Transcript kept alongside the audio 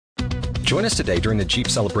Join us today during the Jeep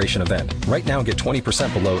Celebration event. Right now, get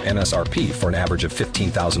 20% below MSRP for an average of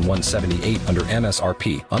 $15,178 under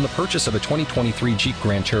MSRP on the purchase of a 2023 Jeep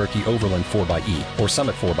Grand Cherokee Overland 4xE or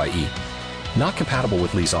Summit 4xE. Not compatible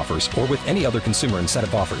with lease offers or with any other consumer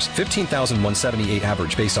incentive offers. $15,178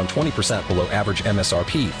 average based on 20% below average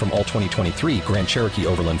MSRP from all 2023 Grand Cherokee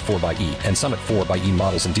Overland 4xE and Summit 4xE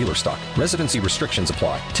models in dealer stock. Residency restrictions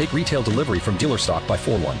apply. Take retail delivery from dealer stock by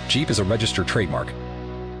 4/1. Jeep is a registered trademark.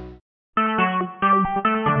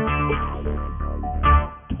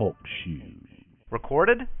 Talk shoes.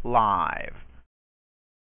 Recorded live.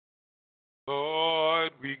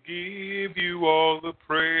 Lord, we give you all the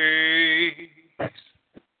praise.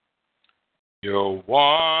 You're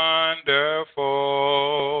wonderful,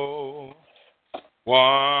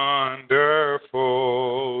 wonderful.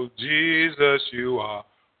 Jesus, you are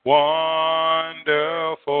wonderful,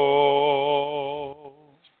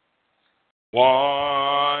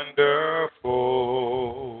 wonderful.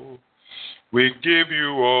 We give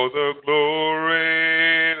you all the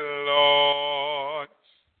glory, Lord.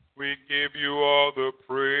 We give you all the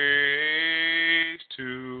praise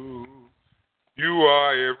too. You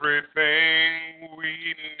are everything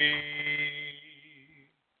we need.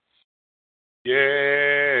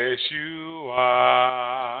 Yes, you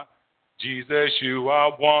are. Jesus, you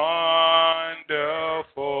are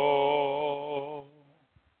wonderful.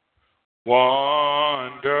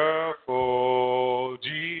 Wonderful.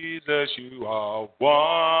 Jesus, you are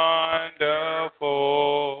wonderful.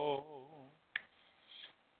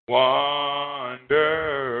 Wonderful.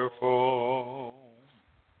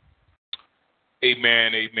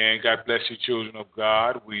 Amen, amen. God bless you, children of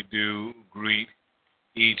God. We do greet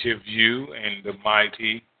each of you in the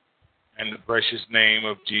mighty and the precious name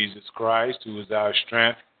of Jesus Christ, who is our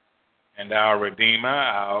strength and our Redeemer,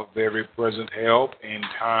 our very present help in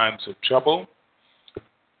times of trouble.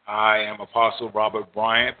 I am Apostle Robert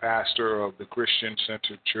Bryant, pastor of the Christian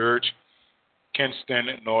Center Church,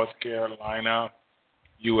 Kinston, North Carolina,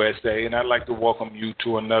 USA, and I'd like to welcome you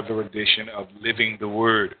to another edition of Living the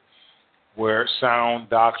Word, where sound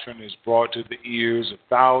doctrine is brought to the ears of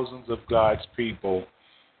thousands of God's people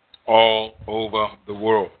all over the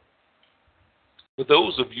world. For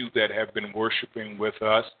those of you that have been worshiping with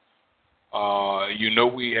us, you know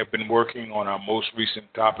we have been working on our most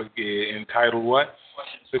recent topic entitled what?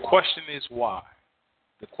 The question is why.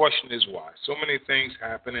 The question is why. So many things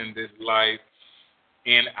happen in this life,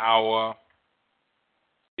 in our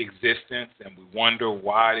existence, and we wonder,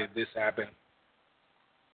 why did this happen?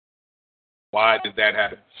 Why did that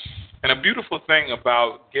happen? And a beautiful thing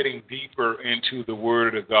about getting deeper into the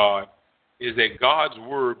Word of God is that God's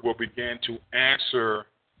Word will begin to answer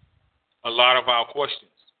a lot of our questions.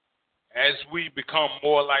 As we become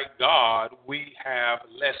more like God, we have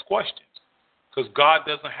less questions, because God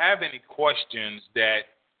doesn't have any questions that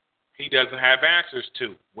he doesn't have answers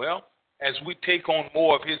to. Well, as we take on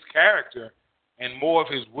more of his character and more of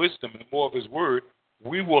his wisdom and more of his word,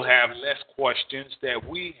 we will have less questions that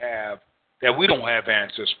we don't have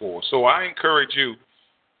answers for. So I encourage you,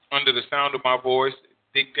 under the sound of my voice,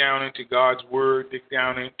 dig down into God's word, dig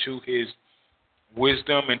down into his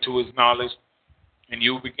wisdom, into his knowledge, and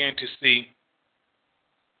you'll begin to see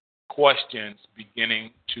questions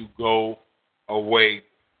beginning to go away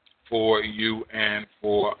for you and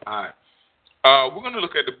for I. We're going to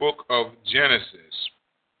look at the book of Genesis,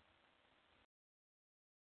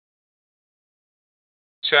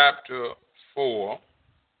 chapter 4,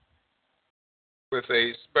 with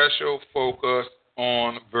a special focus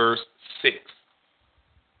on verse 6.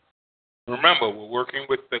 Remember, we're working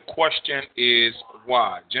with the question is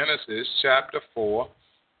why. Genesis chapter 4,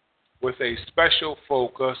 with a special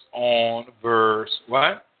focus on verse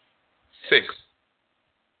what? 6.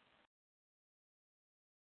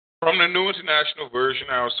 From the New International Version,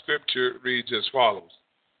 our scripture reads as follows.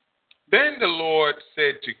 Then the Lord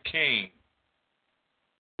said to Cain,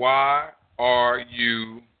 why are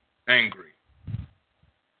you angry?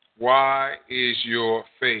 Why is your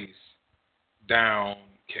face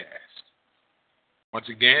downcast? Once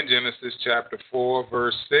again, Genesis chapter 4,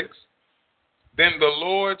 verse 6. Then the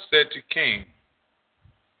Lord said to Cain,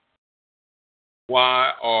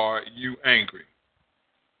 why are you angry?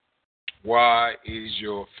 Why is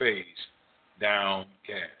your face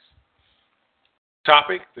downcast?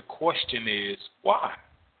 Topic, the question is, why?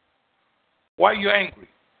 Why are you angry?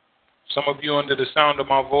 Some of you, under the sound of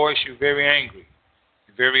my voice, you're very angry.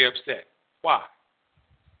 You're very upset. Why?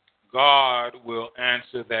 God will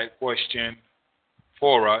answer that question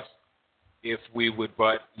for us if we would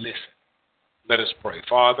but listen. Let us pray.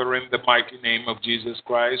 Father, in the mighty name of Jesus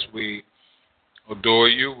Christ, we adore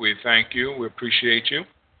you, we thank you, we appreciate you.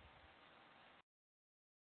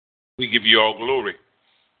 We give you all glory,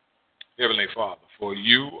 Heavenly Father, for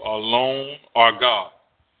you alone are God.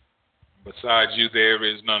 Besides you, there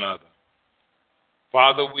is none other.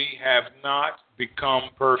 Father, we have not become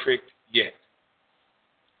perfect yet,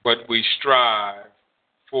 but we strive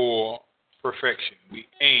for perfection. We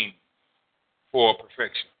aim for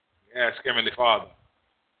perfection. We ask, Heavenly Father,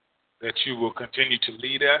 that you will continue to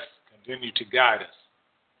lead us, continue to guide us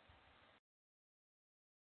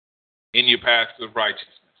in your paths of righteousness.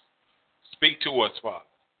 Speak to us, Father.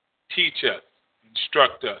 Teach us,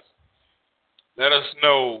 instruct us. Let us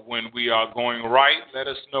know when we are going right. Let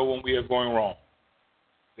us know when we are going wrong,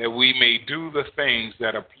 that we may do the things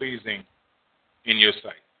that are pleasing in your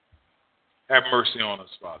sight. Have mercy on us,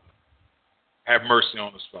 Father. Have mercy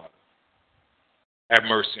on us, Father. Have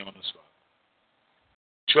mercy on us, Father.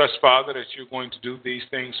 Trust, Father, that you're going to do these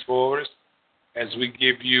things for us as we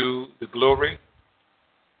give you the glory,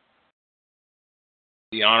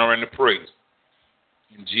 the honor, and the praise.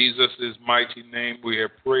 In Jesus' mighty name we have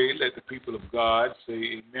prayed. Let the people of God say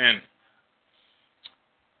amen.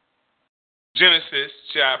 Genesis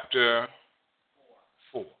chapter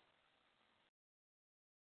 4.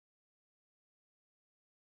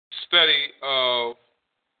 Study of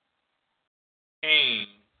Cain,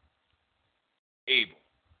 Abel.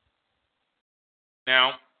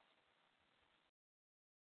 Now,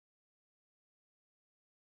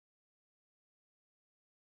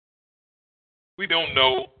 we don't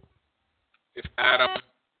know if Adam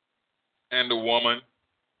and the woman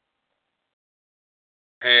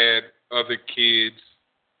had other kids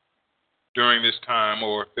during this time,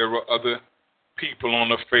 or if there were other people on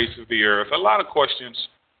the face of the earth. A lot of questions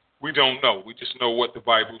we don't know. We just know what the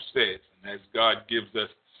Bible says. And as God gives us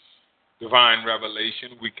divine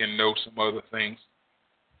revelation, we can know some other things.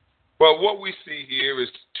 But what we see here is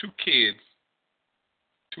two kids,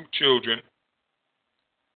 two children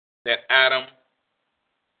that Adam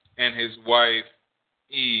and his wife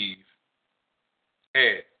Eve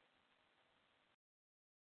had.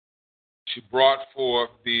 She brought forth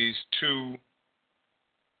these two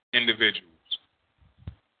individuals,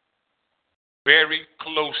 very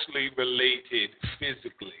closely related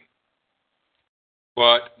physically,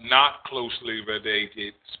 but not closely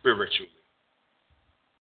related spiritually.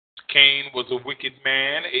 Cain was a wicked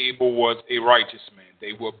man. Abel was a righteous man.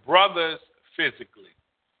 They were brothers physically,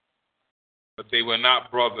 but they were not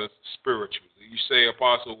brothers spiritually. You say,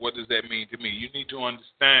 Apostle, what does that mean to me? You need to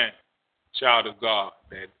understand, child of God,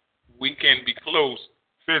 that we can be close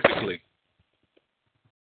physically.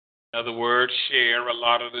 In other words, share a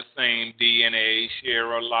lot of the same DNA,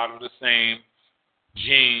 share a lot of the same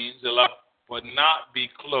genes, but not be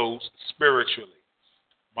close spiritually.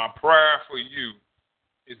 My prayer for you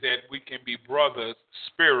is that we can be brothers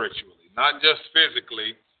spiritually, not just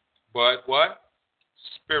physically, but what?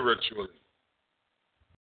 Spiritually.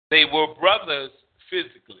 They were brothers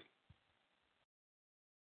physically,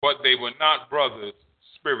 but they were not brothers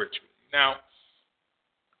spiritually. Now,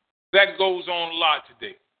 that goes on a lot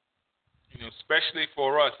today, especially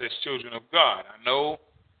for us as children of God. I know,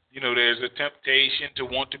 there's a temptation to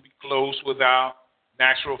want to be close with our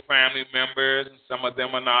natural family members, and some of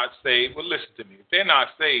them are not saved. Well, listen to me. If they're not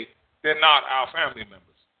saved, they're not our family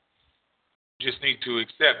members. You just need to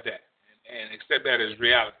accept that and accept that as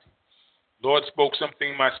reality. Lord spoke something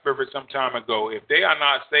in my spirit some time ago. If they are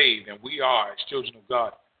not saved, and we are as children of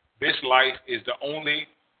God, this life is the only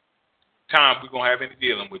time we're going to have any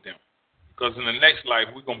dealing with them. Because in the next life,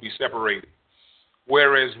 we're going to be separated.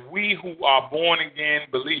 Whereas we who are born again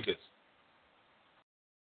believers,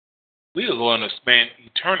 we are going to spend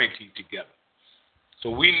eternity together. So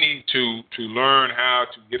we need to learn how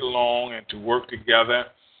to get along and to work together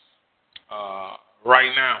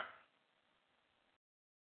right now.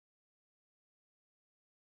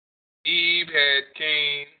 Eve had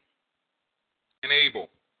Cain and Abel.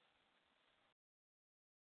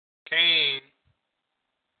 Cain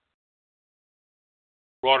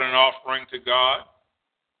brought an offering to God,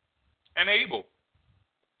 and Abel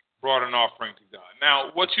brought an offering to God.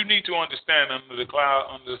 Now, what you need to understand under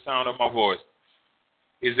the sound of my voice,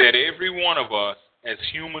 is that every one of us as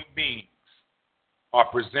human beings are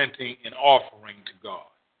presenting an offering to God.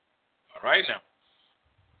 All right now.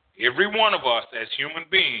 Every one of us as human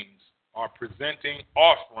beings are presenting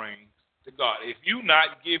offerings to God. If you're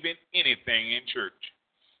not giving anything in church,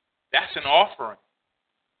 that's an offering.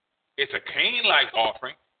 It's a Cain-like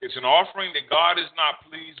offering. It's an offering that God is not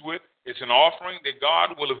pleased with. It's an offering that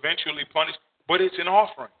God will eventually punish, but it's an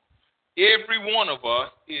offering. Every one of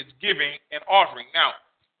us is giving an offering. Now,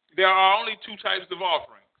 there are only two types of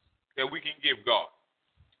offerings that we can give God.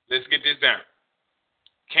 Let's get this down.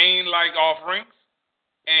 Cain-like offerings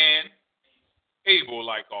and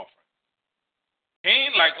Abel-like offering.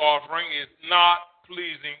 Cain-like offering is not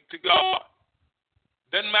pleasing to God.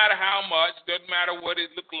 Doesn't matter how much, doesn't matter what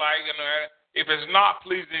it looked like. If it's not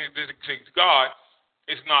pleasing to God,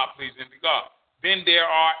 it's not pleasing to God. Then there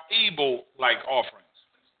are Abel-like offerings.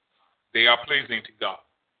 They are pleasing to God.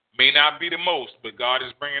 May not be the most, but God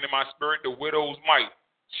is bringing in my spirit the widow's mite.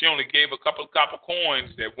 She only gave a couple of copper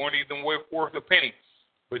coins that weren't even worth a penny.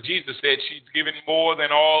 But Jesus said she's given more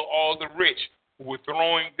than all the rich who were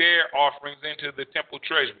throwing their offerings into the temple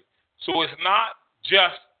treasury. So it's not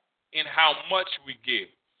just in how much we give,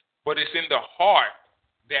 but it's in the heart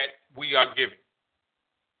that we are giving.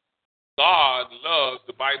 God loves,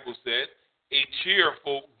 the Bible says, a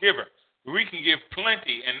cheerful giver. We can give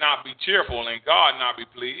plenty and not be cheerful and God not be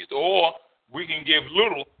pleased, or we can give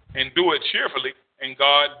little and do it cheerfully and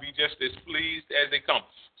God be just as pleased as they come.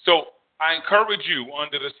 So I encourage you,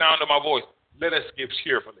 under the sound of my voice, let us give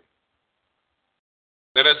cheerfully.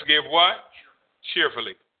 Let us give what?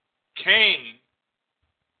 Cheerfully. Cain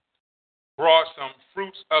brought some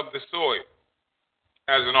fruits of the soil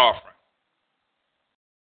as an offering.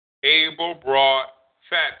 Abel brought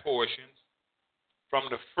fat portions from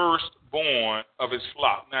the firstborn of his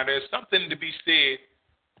flock. Now, there's something to be said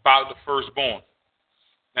about the firstborn.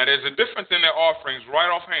 Now, there's a difference in their offerings right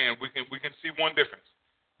offhand. We can see one difference.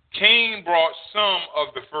 Cain brought some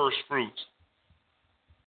of the first fruits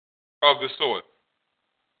of the soil.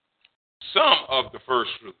 Some of the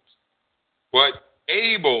first fruits. But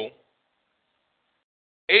Abel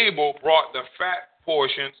brought the fat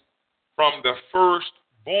portions from the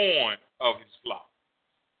firstborn of his flock.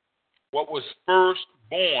 What was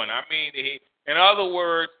firstborn? In other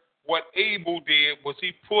words, what Abel did was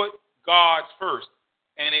he put God's first,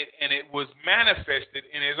 and it was manifested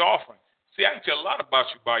in his offering. See, I can tell a lot about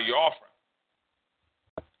you by your offering.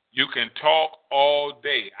 You can talk all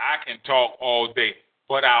day. I can talk all day.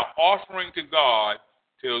 But our offering to God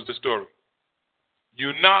tells the story.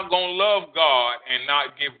 You're not going to love God and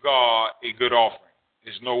not give God a good offering.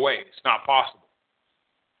 There's no way. It's not possible.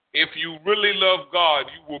 If you really love God,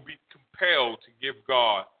 you will be compelled to give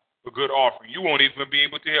God a good offering. You won't even be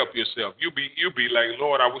able to help yourself. You'll be like,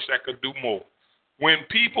 Lord, I wish I could do more. When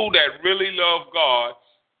people that really love God,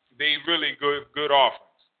 they really good offerings.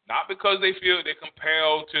 Not because they feel they're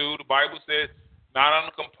compelled to. The Bible says not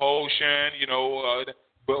under compulsion,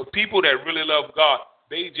 but people that really love God,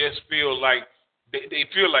 they just feel like they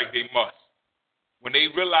feel like they must. When they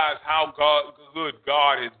realize how good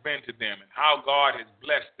God has been to them and how God has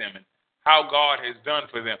blessed them and how God has done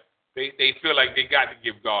for them, they feel like they got to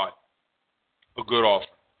give God a good offering.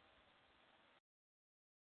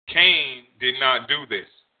 Cain did not do this.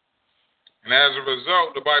 And as a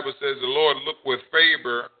result, the Bible says the Lord looked with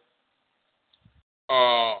favor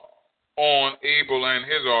on Abel and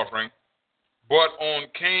his offering, but on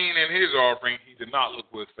Cain and his offering, he did not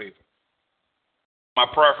look with favor. My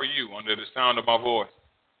prayer for you, under the sound of my voice,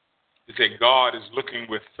 is that God is looking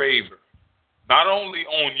with favor, not only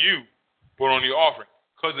on you, but on your offering.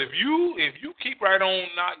 Because if you keep right on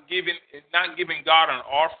not giving God an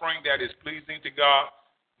offering that is pleasing to God,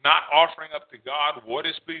 not offering up to God what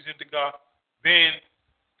is pleasing to God, then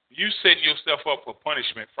you set yourself up for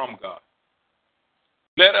punishment from God.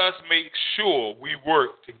 Let us make sure we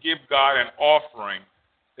work to give God an offering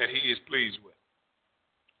that he is pleased with.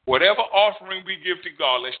 Whatever offering we give to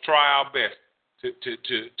God, let's try our best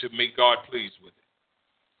to make God pleased with it.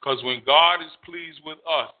 Because when God is pleased with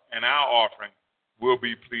us and our offering, we'll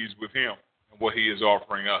be pleased with him and what he is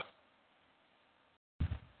offering us.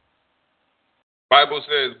 Bible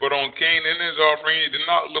says, but on Cain and his offering, he did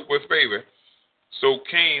not look with favor. So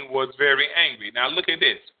Cain was very angry. Now look at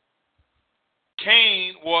this.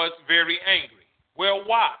 Cain was very angry. Well,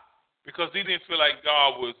 why? Because he didn't feel like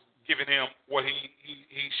God was giving him what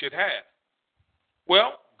he should have.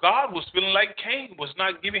 Well, God was feeling like Cain was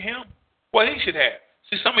not giving him what he should have.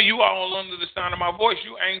 See, some of you are all under the sound of my voice.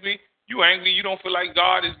 You angry, you don't feel like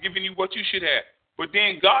God is giving you what you should have. But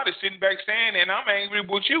then God is sitting back saying, and I'm angry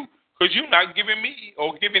with you because you're not giving me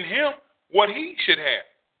or giving him what he should have.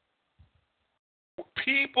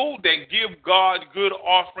 People that give God good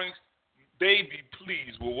offerings, they be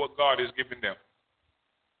pleased with what God is giving them.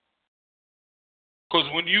 Because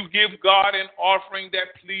when you give God an offering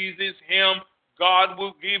that pleases him, God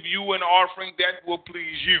will give you an offering that will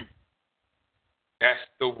please you. That's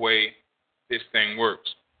the way this thing works.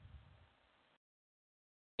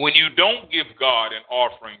 When you don't give God an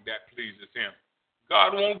offering that pleases him,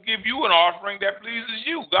 God won't give you an offering that pleases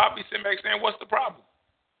you. God be sitting back saying, what's the problem?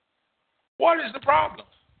 What is the problem?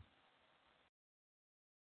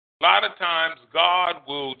 A lot of times God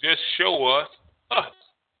will just show us.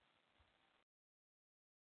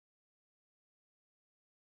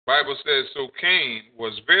 Bible says, so Cain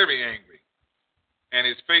was very angry, and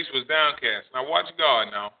his face was downcast. Now watch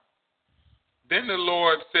God now. Then the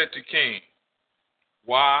Lord said to Cain,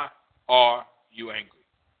 why are you angry?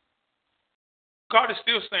 God is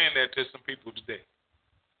still saying that to some people today.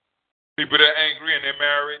 People that are angry in their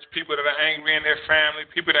marriage, people that are angry in their family,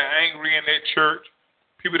 people that are angry in their church,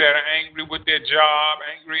 people that are angry with their job,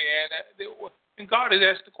 and God has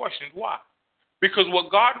asked the question, why? Because what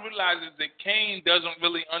God realizes that Cain doesn't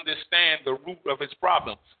really understand the root of his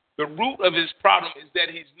problem. The root of his problem is that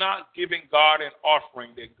he's not giving God an offering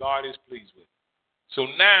that God is pleased with. So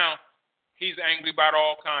now he's angry about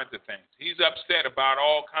all kinds of things. He's upset about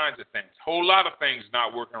all kinds of things. A whole lot of things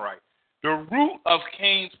not working right. The root of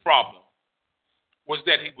Cain's problem was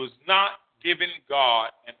that he was not giving God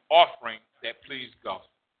an offering that pleased God.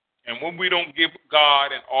 And when we don't give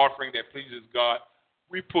God an offering that pleases God,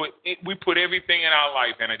 we put everything in our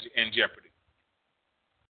life in jeopardy.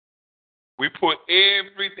 We put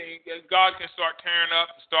everything. God can start tearing up,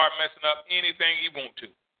 start messing up anything he wants to.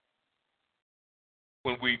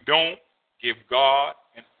 When we don't give God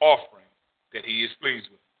an offering that he is pleased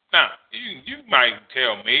with. Now, you might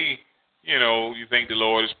tell me, you think the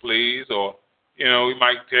Lord is pleased, or, you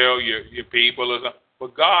might tell your people or something.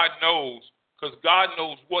 But God knows, because God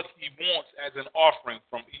knows what he wants as an offering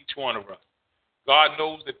from each one of us. God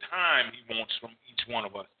knows the time he wants from each one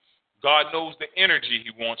of us. God knows the energy he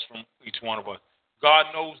wants from each one of us. God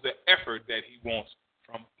knows the effort that he wants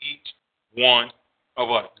from each one of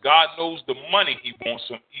us. God knows the money he wants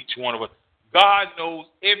from each one of us. God knows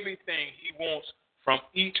everything he wants from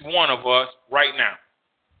each one of us right now.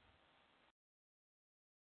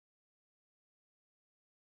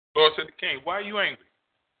 Lord said to Cain, why are you angry?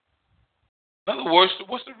 In other words,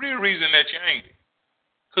 what's the real reason that you're angry?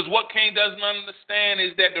 Because what Cain doesn't understand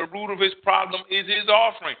is that the root of his problem is his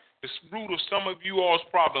offering. The root of some of you all's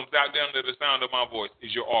problems out there under the sound of my voice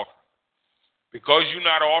is your offering. Because you're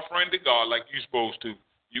not offering to God like you're supposed to,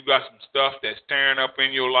 you got some stuff that's tearing up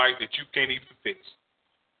in your life that you can't even fix.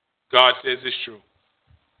 God says it's true.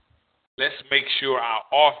 Let's make sure our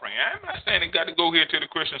offering, I'm not saying it got to go here to the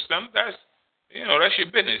Christian Center. That's your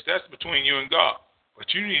business. That's between you and God.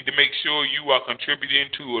 But you need to make sure you are contributing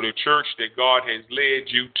to the church that God has led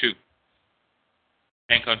you to.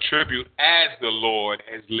 And contribute as the Lord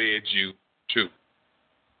has led you to.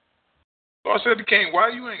 God said to Cain, why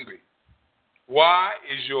are you angry? Why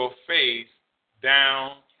is your face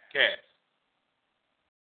downcast?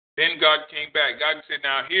 Then God came back. God said,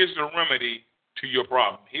 now here's the remedy to your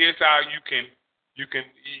problem. Here's how you can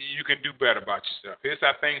do better about yourself. Here's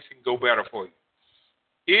how things can go better for you.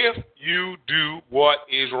 If you do what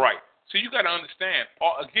is right. So you got to understand,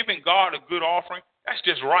 giving God a good offering, that's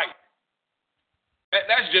just right.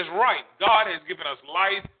 That's just right. God has given us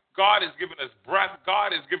life. God has given us breath.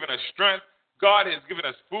 God has given us strength. God has given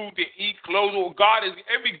us food to eat, clothes. God has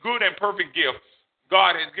every good and perfect gift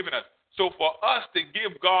God has given us. So for us to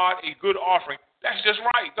give God a good offering, that's just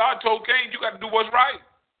right. God told Cain, you got to do what's right.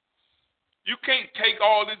 You can't take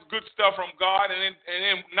all this good stuff from God and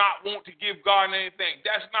then not want to give God anything.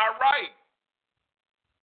 That's not right.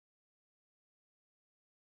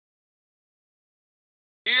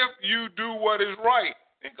 If you do what is right,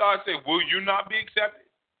 then God said, will you not be accepted?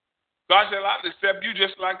 God said, I'll accept you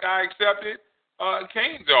just like I accepted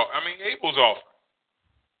Abel's offering.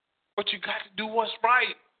 But you got to do what's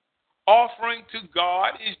right. Offering to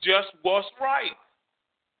God is just what's right.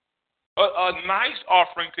 A nice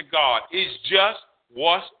offering to God is just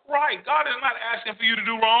what's right. God is not asking for you to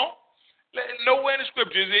do wrong. Nowhere in the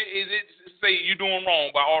scriptures is it say you're doing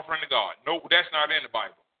wrong by offering to God. No, that's not in the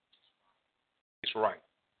Bible. It's right.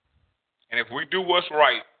 And if we do what's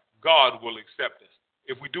right, God will accept us.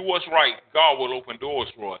 If we do what's right, God will open doors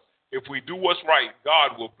for us. If we do what's right,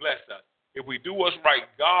 God will bless us. If we do what's right,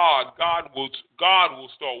 God will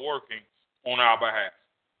start working on our behalf.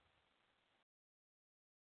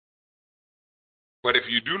 But if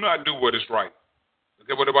you do not do what is right, look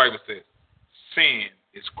at what the Bible says. Sin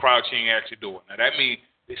is crouching at your door. Now that means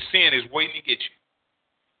that sin is waiting to get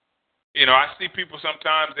you. I see people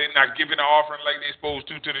sometimes, they're not giving an offering like they're supposed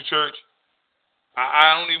to the church.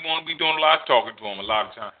 I don't even want to be doing a lot of talking to them a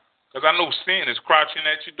lot of times. Because I know sin is crouching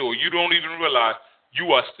at your door. You don't even realize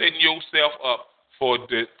you are setting yourself up for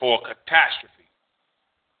a catastrophe.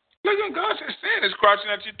 Look at God says sin is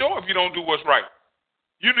crouching at your door if you don't do what's right.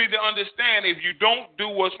 You need to understand if you don't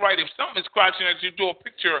do what's right, if something is crouching at your door,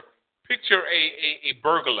 picture a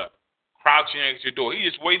burglar crouching at your door.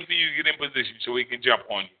 He's just waiting for you to get in position so he can jump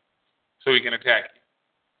on you, so he can attack you.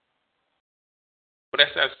 But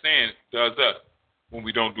that's how sin does us when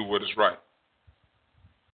we don't do what is right.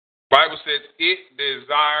 Bible says it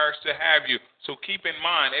desires to have you. So keep in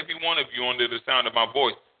mind, every one of you under the sound of my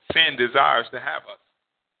voice, sin desires to have us.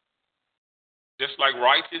 Just like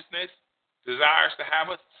righteousness desires to have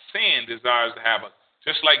us, sin desires to have us.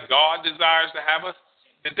 Just like God desires to have us,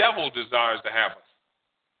 the devil desires to have us.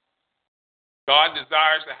 God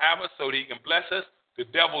desires to have us so that he can bless us. The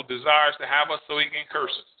devil desires to have us so he can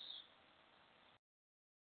curse us.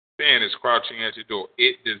 Sin is crouching at your door.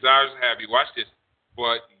 It desires to have you. Watch this.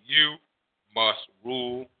 But you must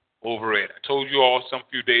rule over it. I told you all some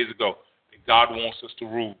few days ago that God wants us to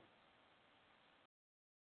rule.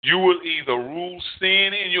 You will either rule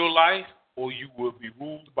sin in your life or you will be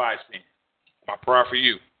ruled by sin. My prayer for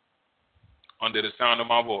you, under the sound of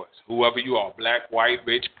my voice, whoever you are, black, white,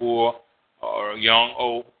 rich, poor, or young,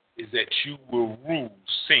 old, is that you will rule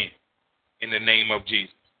sin in the name of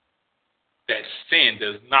Jesus. That sin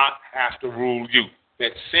does not have to rule you.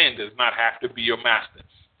 That sin does not have to be your master.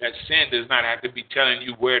 That sin does not have to be telling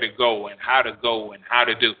you where to go and how to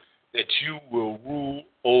do. That you will rule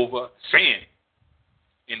over sin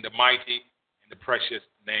in the mighty and the precious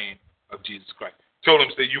name of Jesus Christ. Told him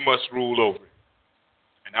that you must rule over it.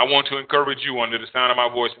 And I want to encourage you under the sound of my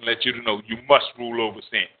voice and let you to know you must rule over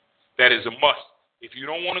sin. That is a must. If you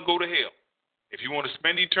don't want to go to hell, if you want to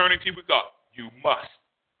spend eternity with God, you must,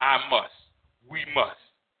 I must, we must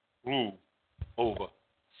rule over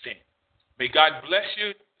sin. May God bless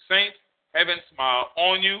you, saints. Heaven smile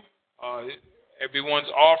on you. Everyone's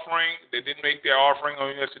offering, they didn't make their offering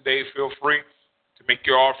on yesterday, feel free to make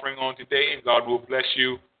your offering on today, and God will bless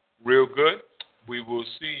you real good. We will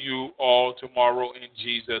see you all tomorrow in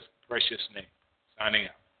Jesus' precious name. Signing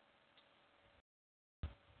out.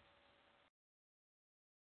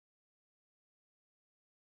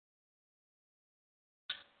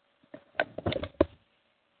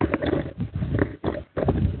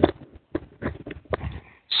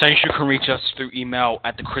 Saints, you can reach us through email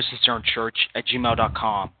at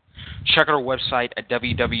thechristiansternchurch@gmail.com. Check out our website at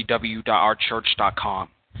www.ourchurch.com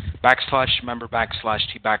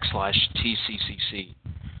 /member/t/TCCC.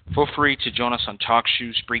 Feel free to join us on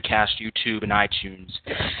TalkShoe, Spreecast, YouTube, and iTunes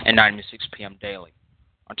at 9 to 6 p.m. daily.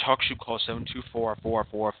 On TalkShoe, call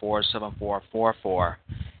 724-444-7444,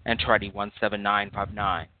 enter ID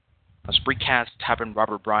 17959. On Spreecast, tap in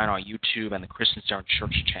Robert Bryan on YouTube and the Christian Stern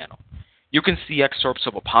Church channel. You can see excerpts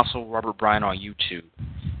of Apostle Robert Bryan on YouTube.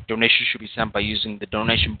 Donations should be sent by using the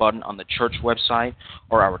donation button on the church website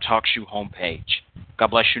or our TalkShoe homepage.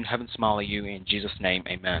 God bless you and heaven smile on you. In Jesus' name,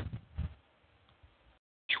 amen.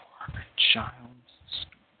 You are a child's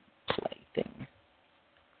plaything.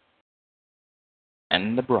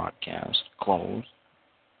 And the broadcast closed.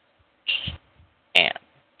 And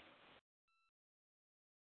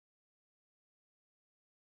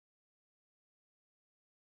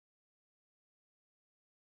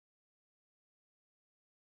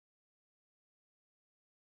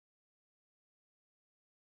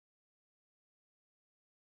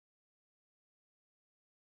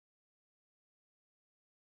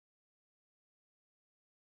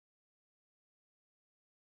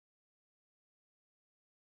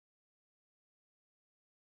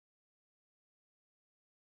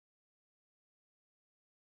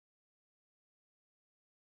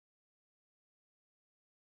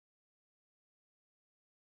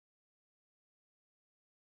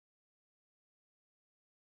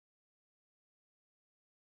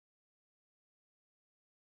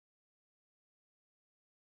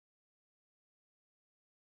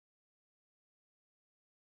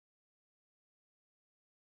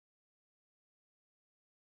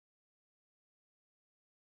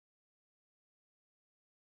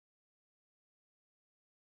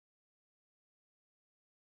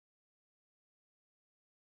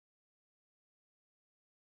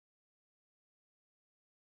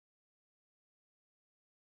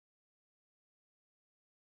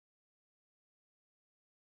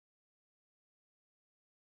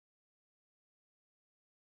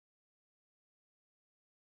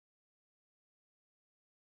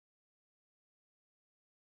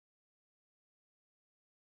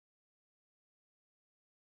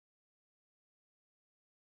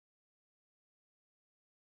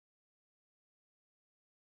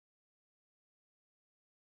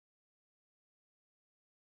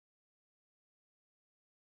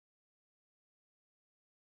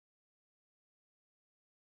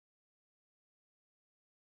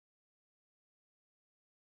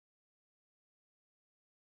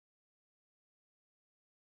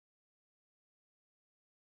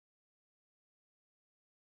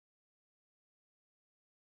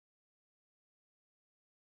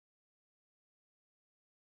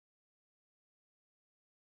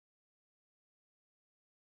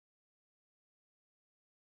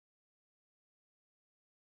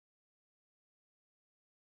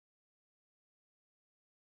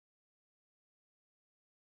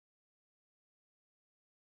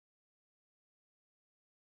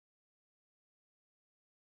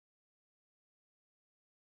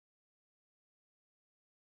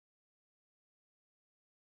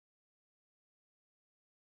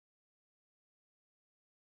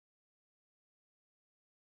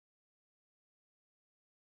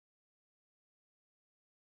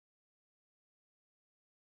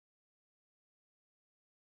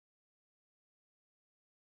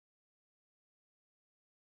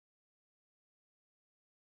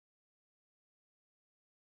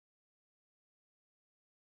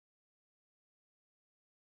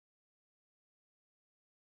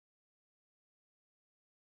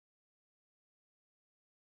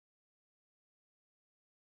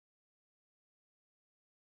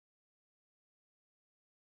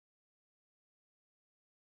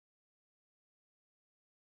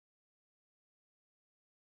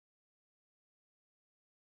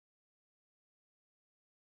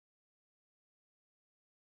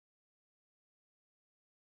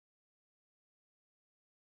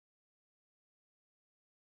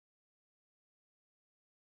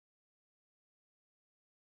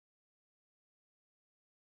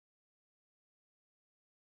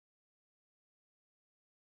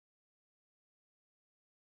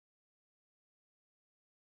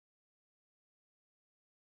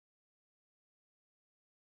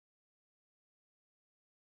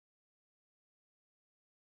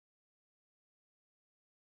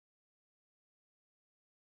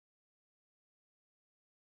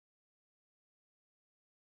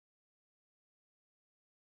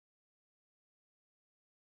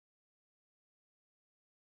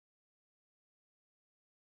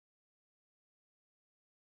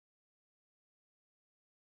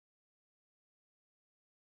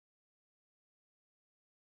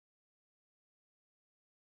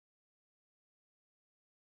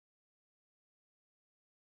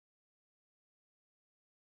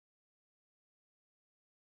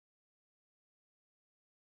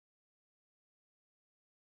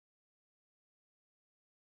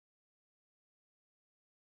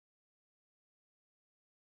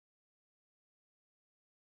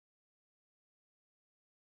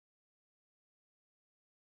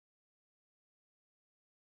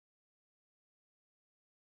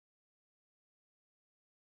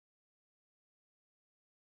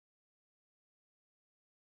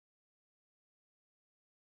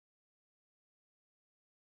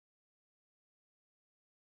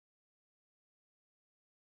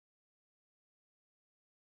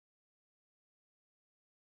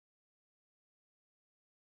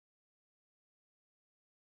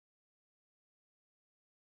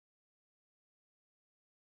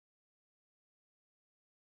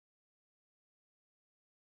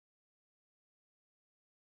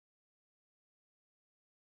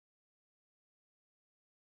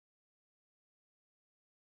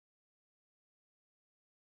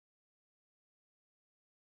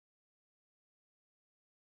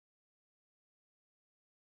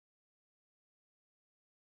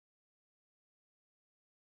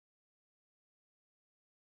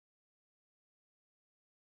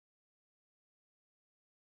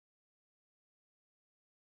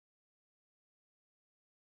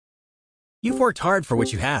You've worked hard for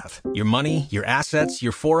what you have. Your money, your assets,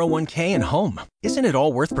 your 401k, and home. Isn't it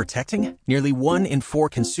all worth protecting? Nearly 1 in 4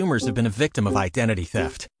 consumers have been a victim of identity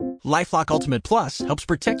theft. LifeLock Ultimate Plus helps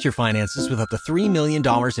protect your finances with up to $3 million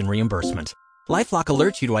in reimbursement. LifeLock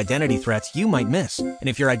alerts you to identity threats you might miss. And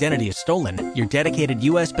if your identity is stolen, your dedicated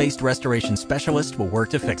U.S.-based restoration specialist will work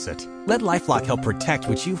to fix it. Let LifeLock help protect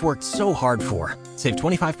what you've worked so hard for. Save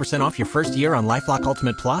 25% off your first year on LifeLock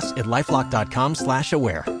Ultimate Plus at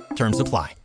LifeLock.com/aware. Terms apply.